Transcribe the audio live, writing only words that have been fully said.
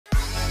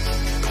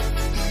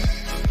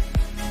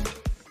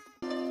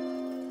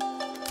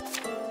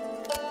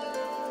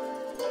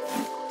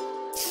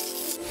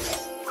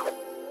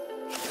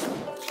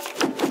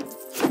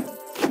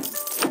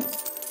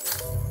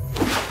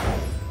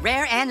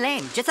and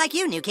lame, just like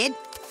you, new kid.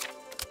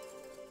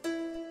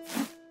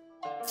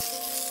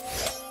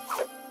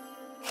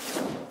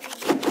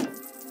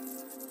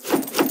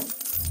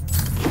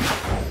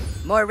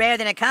 More rare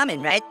than a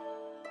common, right?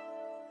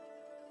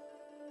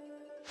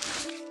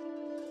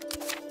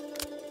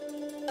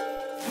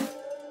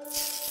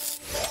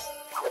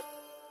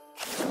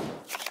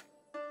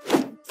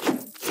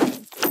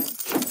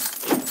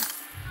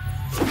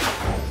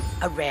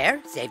 A rare?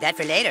 Save that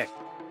for later.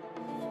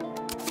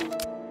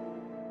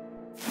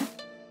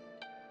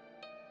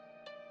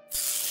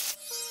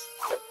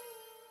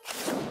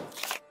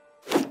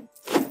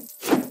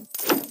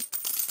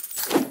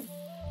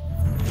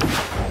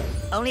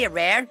 Only a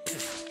rare?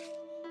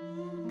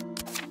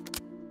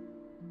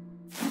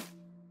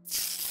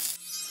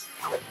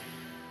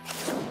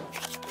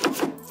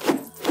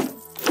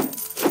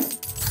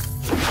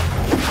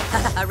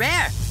 A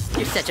rare!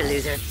 You're such a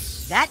loser.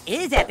 That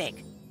is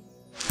epic.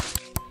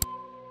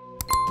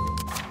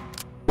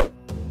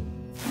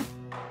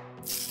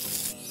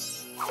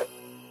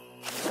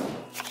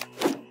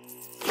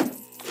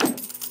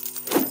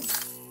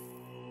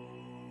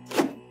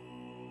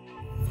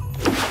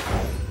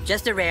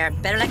 Just a rare.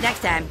 Better luck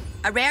next time.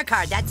 A rare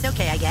card, that's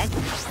okay, I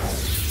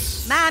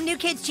guess. Mom, new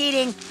kid's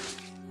cheating.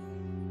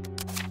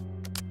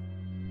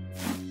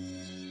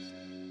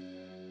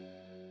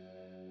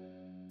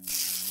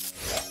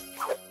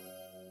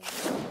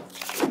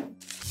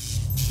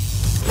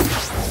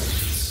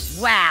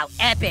 Wow,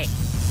 epic.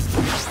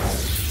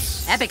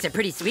 Epics are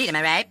pretty sweet, am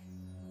I right?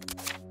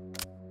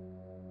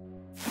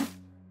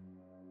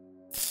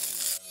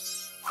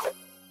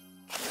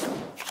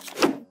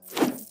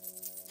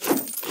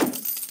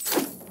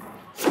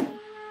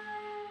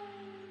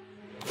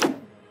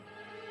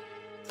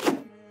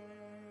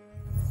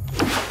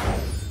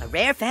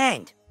 Rare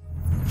find.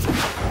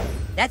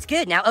 That's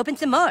good, now open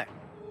some more.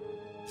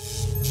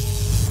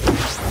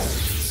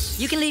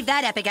 You can leave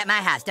that epic at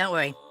my house, don't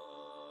worry.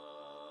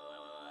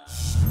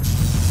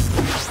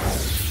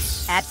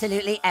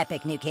 Absolutely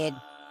epic, new kid.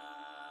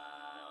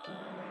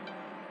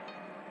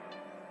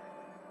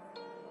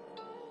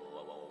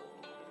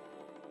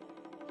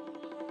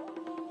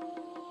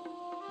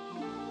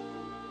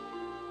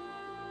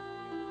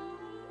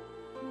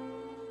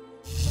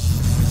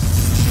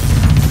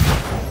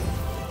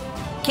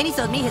 Kenny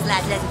sold me his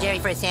last legendary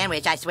for a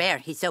sandwich, I swear.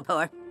 He's so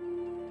poor.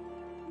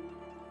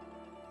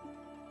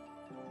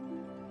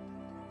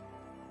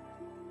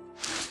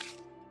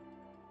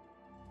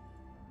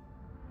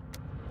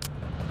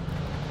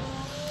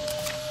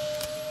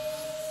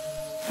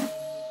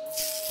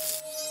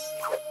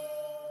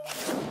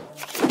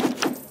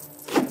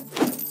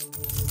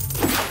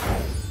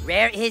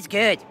 Rare is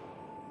good.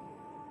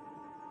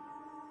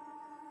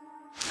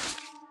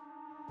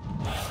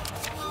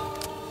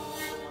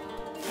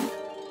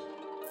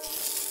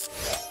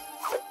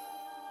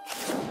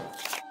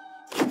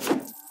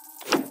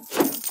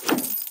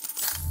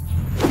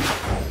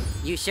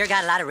 You sure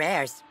got a lot of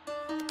rares.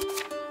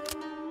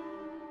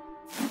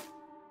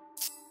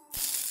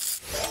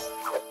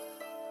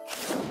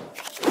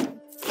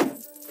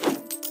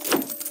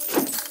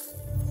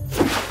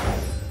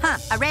 Huh,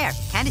 a rare.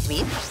 Kinda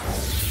sweet.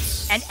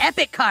 An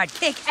epic card.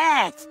 Kick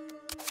ass.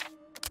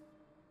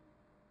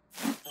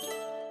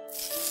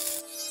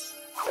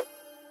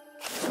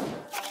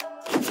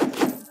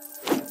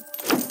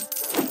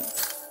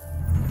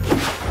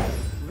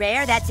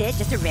 Rare, that's it?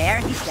 Just a rare?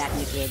 You stuck,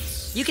 new kid.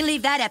 You can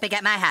leave that epic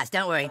at my house,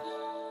 don't worry.